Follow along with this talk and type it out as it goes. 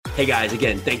Hey guys,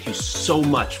 again, thank you so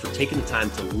much for taking the time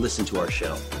to listen to our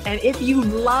show. And if you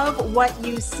love what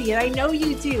you see, and I know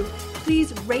you do,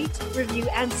 please rate, review,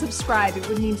 and subscribe. It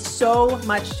would mean so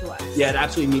much to us. Yeah, it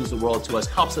absolutely means the world to us,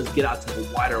 helps us get out to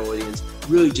the wider audience,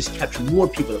 really just capture more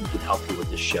people that we can help you with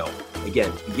this show.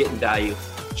 Again, if you're getting value,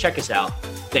 check us out.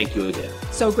 Thank you again.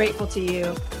 So grateful to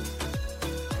you.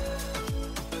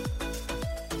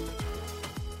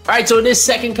 All right, so in this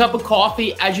second cup of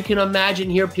coffee, as you can imagine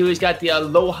here, Peely's got the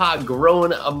Aloha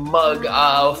Grown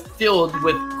mug filled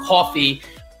with coffee.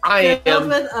 I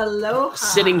am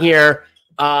sitting here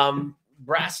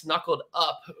brass knuckled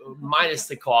up minus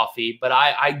the coffee, but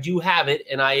I do have it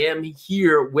and I am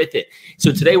here with it.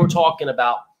 So today we're talking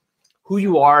about who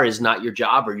you are is not your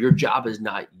job, or your job is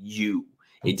not you.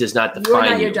 It does not define You're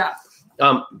not you. your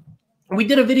job. We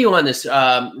did a video on this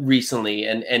recently,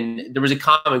 and there was a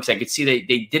comment because I could see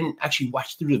they didn't actually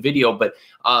watch through the video. But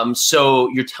so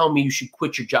you're telling me you should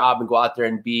quit your job and go out there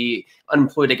and be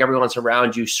unemployed like everyone else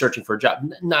around you searching for a job?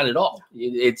 Not at all.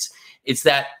 It's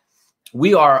that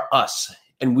we are us,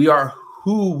 and we are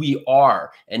who we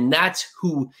are, and that's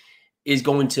who is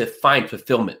going to find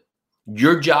fulfillment.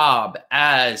 Your job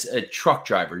as a truck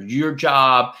driver, your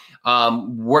job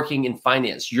working in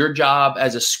finance, your job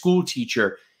as a school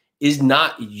teacher is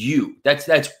not you.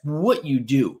 That's what you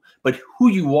do. But who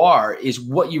you are is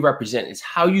what you represent. It's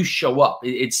how you show up.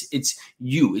 It's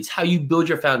you. It's how you build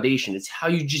your foundation. It's how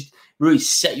you just really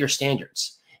set your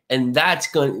standards. And that's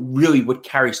really what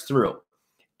carries through.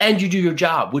 And you do your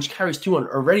job, which carries through on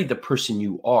already the person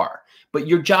you are. But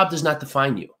your job does not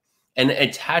define you. And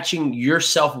attaching your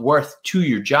self-worth to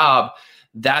your job,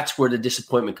 that's where the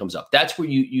disappointment comes up. That's where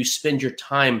you spend your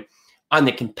time on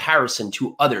the comparison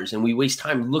to others, and we waste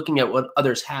time looking at what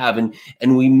others have, and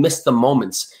we miss the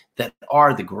moments that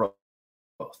are the growth.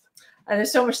 There's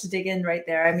so much to dig in right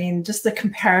there. I mean, just the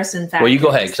comparison factor. Well, you go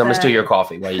ahead, because I'm going to steal your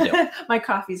coffee while you do. My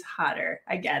coffee's hotter.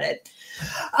 I get it.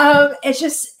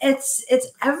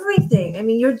 It's everything. I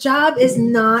mean, your job is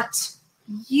not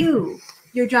you.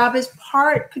 Your job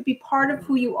could be part of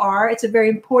who you are. It's a very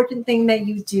important thing that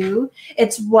you do.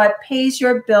 It's what pays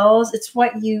your bills. It's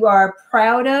what you are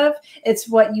proud of. It's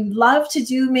what you love to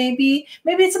do, maybe.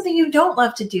 Maybe it's something you don't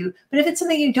love to do. But if it's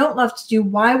something you don't love to do,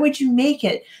 why would you make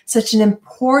it such an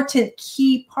important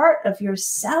key part of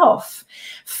yourself?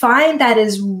 Find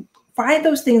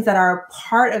those things that are a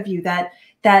part of you that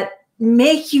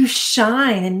make you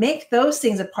shine, and make those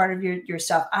things a part of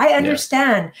yourself. I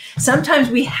understand. Sometimes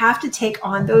we have to take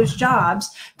on those jobs,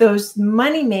 those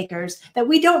money makers that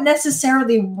we don't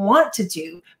necessarily want to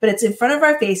do, but it's in front of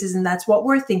our faces. And that's what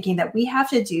we're thinking that we have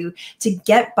to do to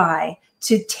get by,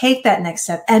 to take that next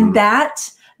step. And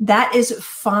that is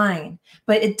fine,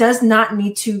 but it does not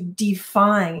need to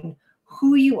define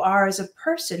who you are as a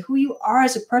person. Who you are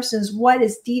as a person is what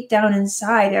is deep down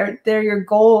inside. They're your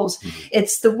goals. Mm-hmm.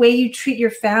 It's the way you treat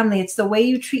your family. It's the way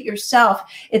you treat yourself.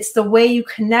 It's the way you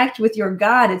connect with your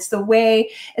God. It's the way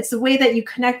that you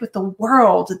connect with the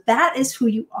world. That is who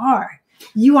you are.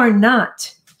 You are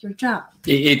not your job.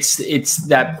 It's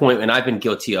that point, and I've been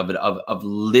guilty of it, of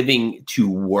living to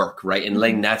work, right, and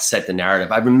letting that set the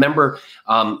narrative. I remember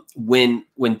when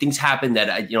things happened that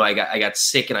I got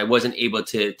sick and I wasn't able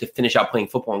to finish out playing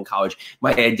football in college.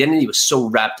 My identity was so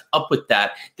wrapped up with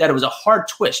that it was a hard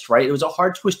twist, right? It was a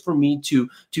hard twist for me to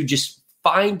just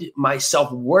find my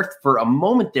self-worth for a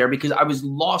moment there, because I was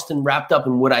lost and wrapped up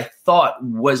in what I thought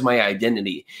was my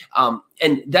identity.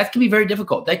 And that can be very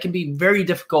difficult. That can be very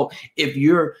difficult if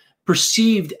you're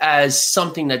perceived as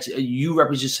something that you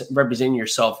representing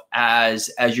yourself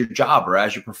as your job or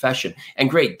as your profession. And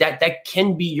great, that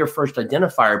can be your first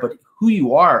identifier, but who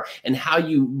you are and how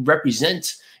you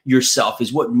represent yourself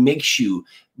is what makes you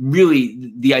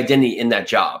really the identity in that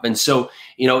job. And so,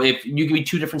 if you can be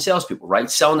two different salespeople, right,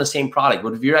 selling the same product,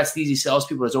 but if you're that sleazy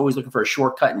salespeople that's always looking for a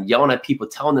shortcut and yelling at people,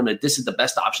 telling them that this is the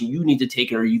best option, you need to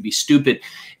take it or you'd be stupid,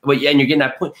 and you're getting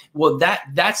that point. Well,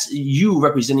 that's you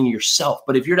representing yourself.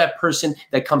 But if you're that person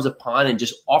that comes upon and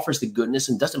just offers the goodness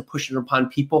and doesn't push it upon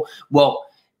people, well,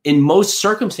 in most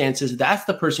circumstances, that's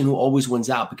the person who always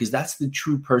wins out, because that's the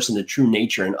true person, the true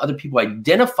nature. And other people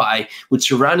identify with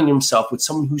surrounding himself with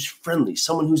someone who's friendly,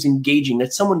 someone who's engaging,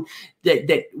 that's someone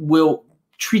that will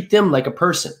treat them like a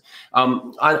person.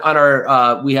 On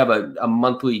our, we have a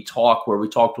monthly talk where we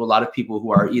talk to a lot of people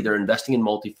who are either investing in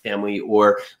multifamily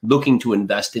or looking to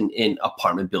invest in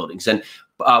apartment buildings. And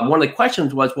one of the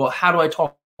questions was, well, how do I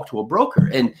talk to a broker?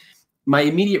 And my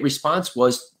immediate response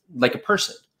was like a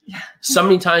person. Yeah. So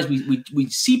many times we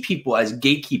see people as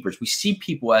gatekeepers. We see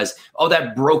people as, oh,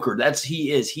 that broker,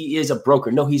 he is a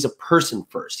broker. No, he's a person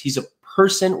first. He's a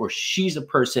person or she's a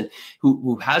person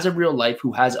who has a real life,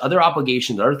 who has other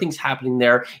obligations, other things happening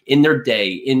there in their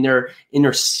day, in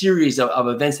their series of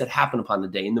events that happen upon the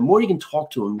day. And the more you can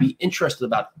talk to them, be interested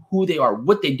about who they are,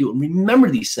 what they do, and remember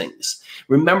these things.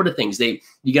 Remember the things you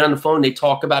get on the phone, they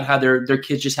talk about how their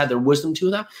kids just had their wisdom to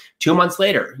them. 2 months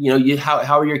later,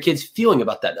 how are your kids feeling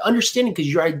about that? Understanding,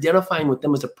 because you're identifying with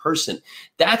them as a person.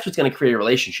 That's what's going to create a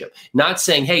relationship. Not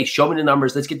saying, hey, show me the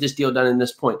numbers, let's get this deal done in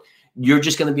this point. You're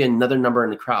just going to be another number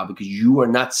in the crowd because you are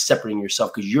not separating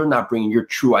yourself, because you're not bringing your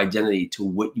true identity to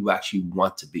what you actually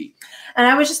want to be. And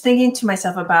I was just thinking to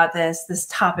myself about this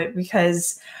topic,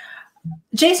 because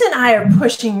Jason and I are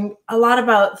pushing a lot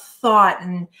about thought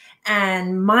and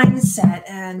mindset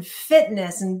and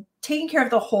fitness and taking care of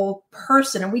the whole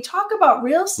person. And we talk about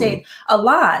real estate a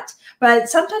lot, but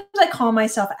sometimes I call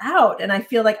myself out, and I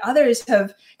feel like others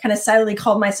have kind of silently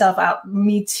called myself out,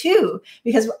 me too,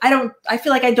 because I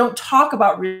feel like I don't talk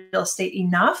about real estate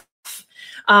enough.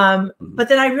 But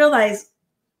then I realize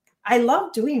I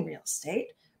love doing real estate,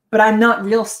 but I'm not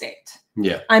real estate.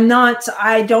 Yeah.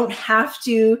 I don't have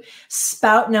to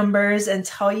spout numbers and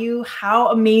tell you how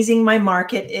amazing my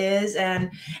market is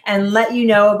and let you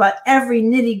know about every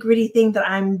nitty gritty thing that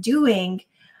I'm doing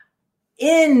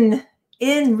in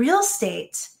real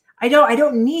estate. I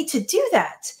don't need to do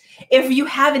that. If you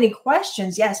have any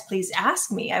questions, yes, please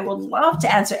ask me. I would love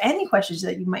to answer any questions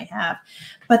that you might have.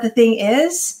 But the thing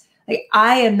is, like,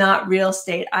 I am not real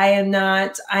estate. I am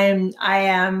Peely,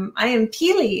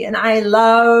 and I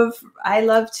love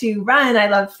to run. I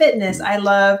love fitness. I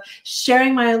love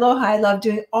sharing my aloha. I love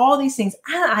doing all these things.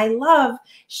 And I love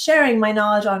sharing my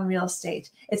knowledge on real estate.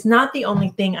 It's not the only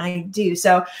thing I do.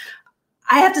 So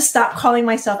I have to stop calling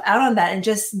myself out on that and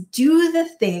just do the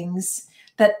things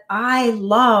that I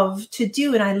love to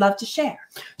do and I love to share.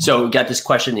 So we got this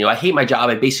question, I hate my job.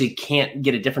 I basically can't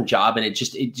get a different job, and it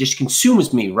just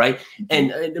consumes me, right? And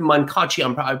Mankachi,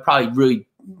 I'm probably really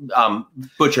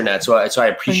butchering that. So I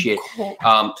appreciate.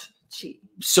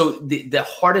 So the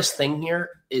hardest thing here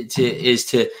is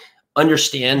to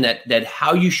understand that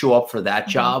how you show up for that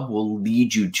job will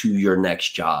lead you to your next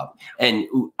job. And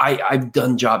I've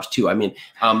done jobs too. I mean,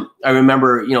 I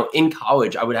remember, in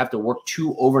college, I would have to work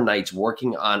 2 overnights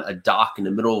working on a dock in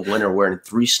the middle of winter, wearing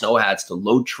 3 snow hats to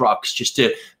load trucks just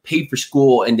to pay for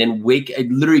school, and then I'd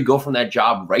literally go from that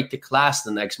job right to class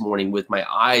the next morning with my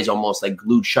eyes almost like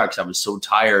glued shut because I was so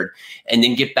tired, and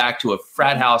then get back to a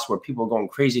frat house where people are going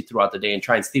crazy throughout the day and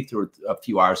try and sleep through a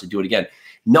few hours to do it again.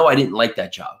 No, I didn't like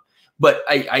that job. But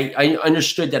I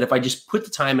understood that if I just put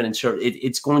the time in and serve,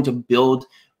 it's going to build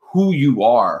who you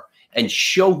are and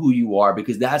show who you are,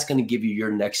 because that's going to give you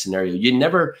your next scenario. You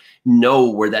never know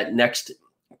where that next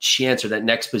chance or that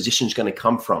next position is going to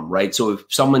come from, right? So if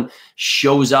someone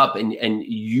shows up and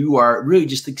you are really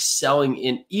just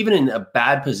excelling even in a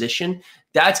bad position,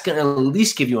 that's going to at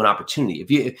least give you an opportunity.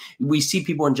 If we see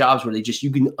people in jobs where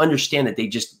you can understand that they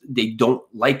don't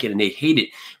like it and they hate it.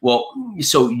 Well,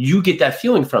 so you get that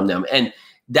feeling from them, and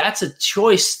that's a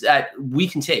choice that we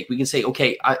can take. We can say,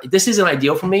 okay, this isn't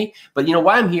ideal for me, but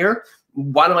why I'm here,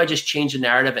 why don't I just change the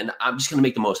narrative and I'm just going to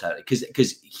make the most out of it?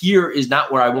 Because here is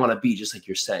not where I want to be, just like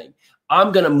you're saying.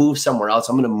 I'm going to move somewhere else.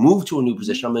 I'm going to move to a new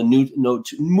position. I'm going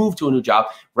to move to a new job.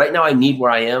 Right now I need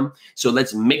where I am. So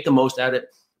let's make the most out of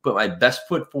it. Put my best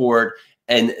foot forward,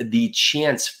 and the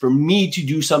chance for me to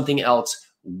do something else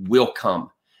will come.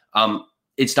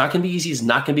 It's not going to be easy. It's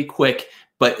not going to be quick,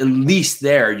 but at least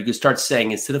there you can start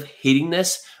saying, instead of hating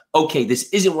this, okay, this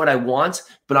isn't what I want,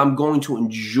 but I'm going to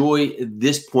enjoy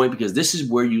this point, because this is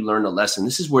where you learn a lesson.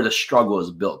 This is where the struggle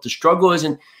is built. The struggle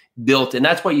isn't built. And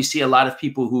that's why you see a lot of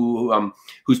people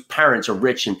whose parents are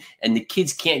rich and the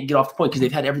kids can't get off the point because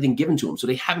they've had everything given to them. So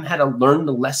they haven't had to learn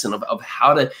the lesson of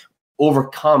how to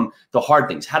overcome the hard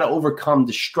things, how to overcome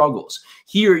the struggles.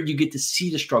 Here you get to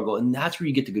see the struggle, and that's where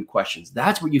you get the good questions.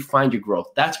 That's where you find your growth.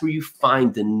 That's where you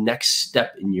find the next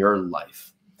step in your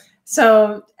life.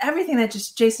 So everything that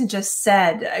Jason just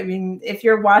said, I mean, if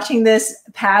you're watching this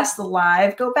past the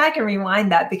live, go back and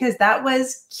rewind that, because that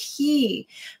was key.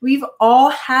 We've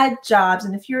all had jobs,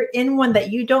 and if you're in one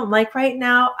that you don't like right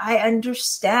now, I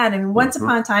understand. I mean, once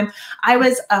upon a time, I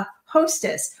was a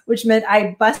hostess, which meant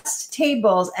I bussed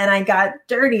tables and I got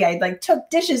dirty. I took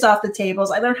dishes off the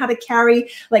tables. I learned how to carry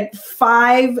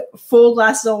 5 full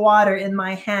glasses of water in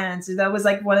my hands. So that was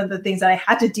one of the things that I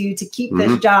had to do to keep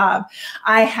this job.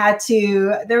 There's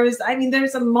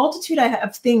a multitude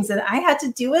of things that I had to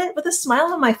do it with a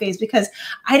smile on my face, because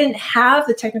I didn't have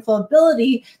the technical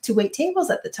ability to wait tables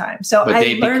at the time. So but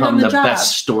I learned on the job.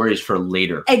 Best stories for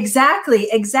later.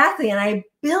 Exactly. And I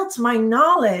built my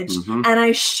knowledge, and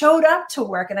I showed up to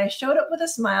work, and I showed up with a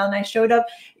smile, and I showed up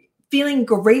feeling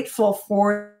grateful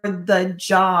for the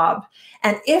job.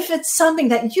 And if it's something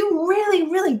that you really,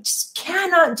 really just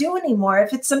cannot do anymore,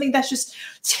 if it's something that's just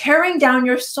tearing down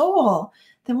your soul,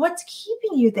 then what's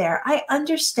keeping you there? I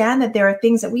understand that there are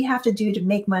things that we have to do to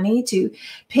make money, to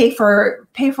pay for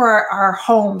our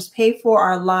homes, pay for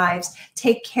our lives,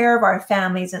 take care of our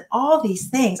families, and all these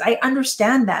things. I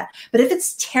understand that. But if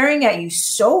it's tearing at you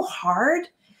so hard,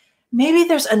 maybe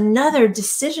there's another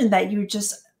decision that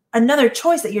another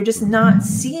choice that you're just not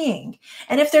seeing.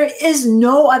 And if there is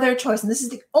no other choice, and this is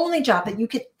the only job that you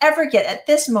could ever get at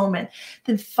this moment,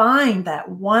 then find that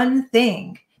one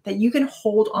thing that you can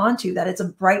hold on to, that it's a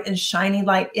bright and shiny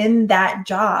light in that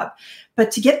job.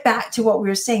 But to get back to what we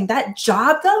were saying, that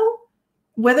job though,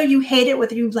 whether you hate it,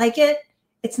 whether you like it,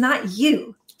 it's not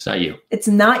you. It's not you. It's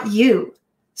not you.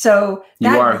 So you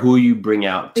are who you bring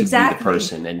out to be the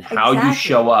person, and how you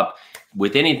show up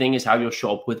with anything is how you'll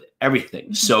show up with everything.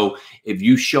 Mm-hmm. So if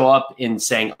you show up in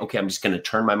saying, okay, I'm just going to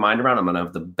turn my mind around, I'm going to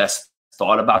have the best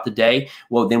thought about the day,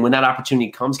 well, then when that opportunity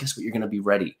comes, guess what? You're going to be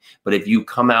ready. But if you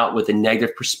come out with a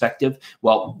negative perspective,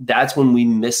 well, that's when we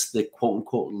miss the quote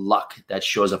unquote luck that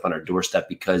shows up on our doorstep,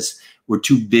 because we're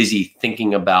too busy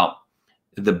thinking about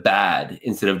the bad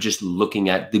instead of just looking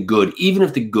at the good, even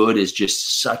if the good is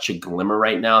just such a glimmer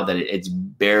right now that it's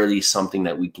barely something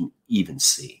that we can even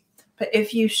see. But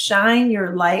if you shine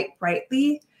your light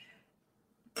brightly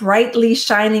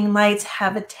shining lights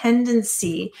have a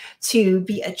tendency to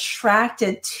be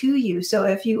attracted to you. So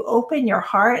if you open your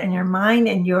heart and your mind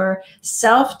and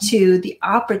yourself to the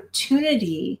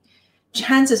opportunity,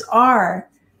 chances are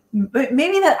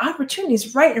maybe that opportunity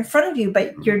is right in front of you,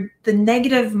 but the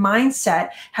negative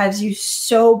mindset has you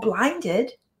so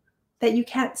blinded that you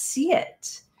can't see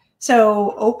it.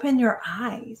 So open your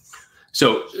eyes.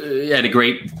 So I had a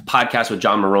great podcast with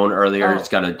John Marone earlier. It's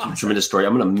got a tremendous story.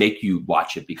 I'm going to make you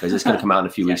watch it because it's going to come out in a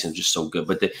few weeks and it's just so good.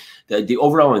 But the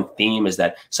overall theme is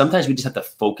that sometimes we just have to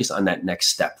focus on that next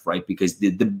step, right? Because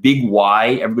the big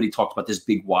why, everybody talked about this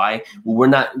big why.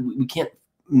 Well, we can't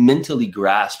mentally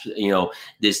grasp,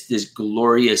 this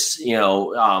glorious,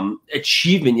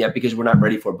 achievement yet, because we're not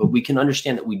ready for it. But we can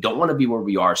understand that we don't want to be where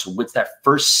we are. So what's that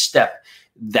first step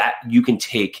that you can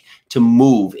take to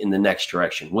move in the next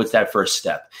direction? What's that first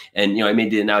step? And, I made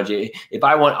the analogy,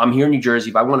 I'm here in New Jersey,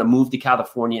 if I want to move to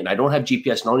California and I don't have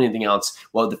GPS, not anything else,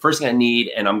 well, the first thing I need,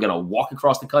 and I'm going to walk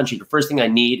across the country, the first thing I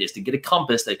need is to get a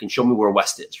compass that can show me where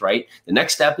west is, right? The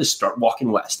next step is start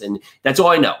walking west. And that's all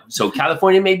I know. So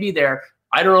California may be there.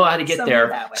 I don't know how to get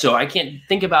there. So I can't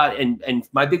think about, and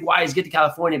my big why is get to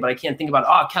California, but I can't think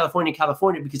about, California,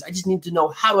 because I just need to know,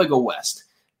 how do I go west?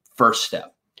 First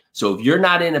step. So if you're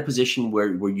not in a position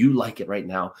where you like it right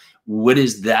now, what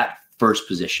is that first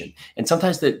position? And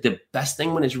sometimes the best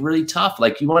thing when it's really tough,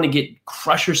 like you want to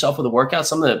crush yourself with a workout,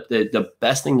 some of the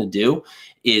best thing to do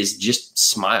is just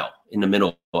smile in the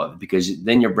middle of it, because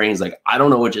then your brain's like, I don't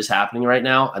know what just happening right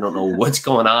now. I don't know what's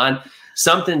going on.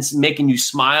 Something's making you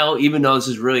smile, even though this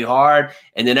is really hard.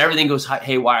 And then everything goes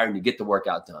haywire and you get the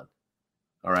workout done.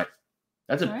 All right.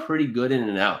 That's pretty good in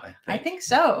and out. I think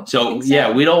so.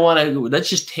 We don't want to, let's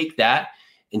just take that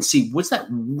and see what's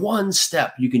that one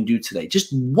step you can do today.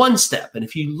 Just one step. And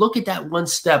if you look at that one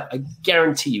step, I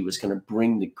guarantee you it's going to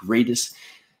bring the greatest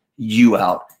you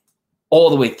out all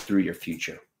the way through your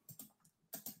future.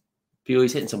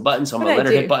 Peely's hitting some buttons, so I'm going to let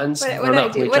her hit buttons. What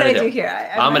do I do here?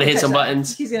 I'm going to hit some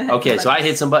buttons. Okay, so I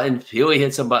hit some buttons. Peely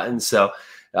hit some buttons. So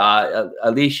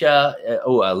Alyssa,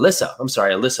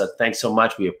 thanks so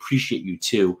much. We appreciate you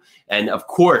too. And of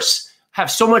course,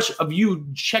 have so much of you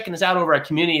checking us out over our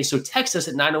community. So text us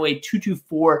at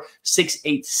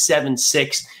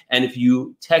 908-224-6876. And if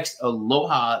you text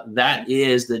Aloha, that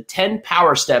is the 10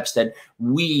 power steps that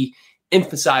we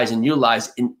emphasize and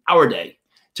utilize in our day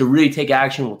to really take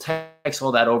action. We'll text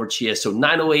all that over to you. So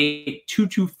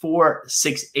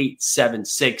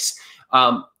 908-224-6876.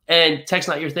 And text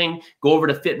not your thing. Go over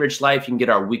to Fit Rich Life. You can get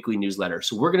our weekly newsletter.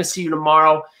 So we're going to see you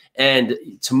tomorrow. And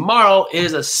tomorrow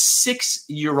is a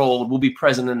 6-year-old will be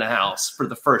present in the house for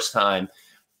the first time.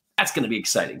 That's going to be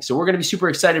exciting. So we're going to be super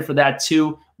excited for that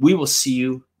too. We will see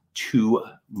you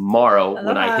tomorrow. Aloha.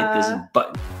 When I hit this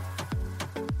button.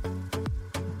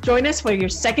 Join us for your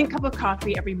second cup of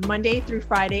coffee every Monday through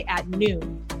Friday at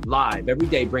noon. Live every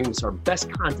day, bringing us our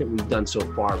best content we've done so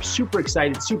far. Super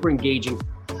excited, super engaging.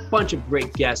 Bunch of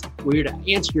great guests. We're here to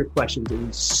answer your questions, and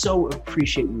we so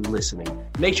appreciate you listening.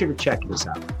 Make sure to check this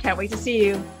out. Can't wait to see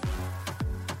you.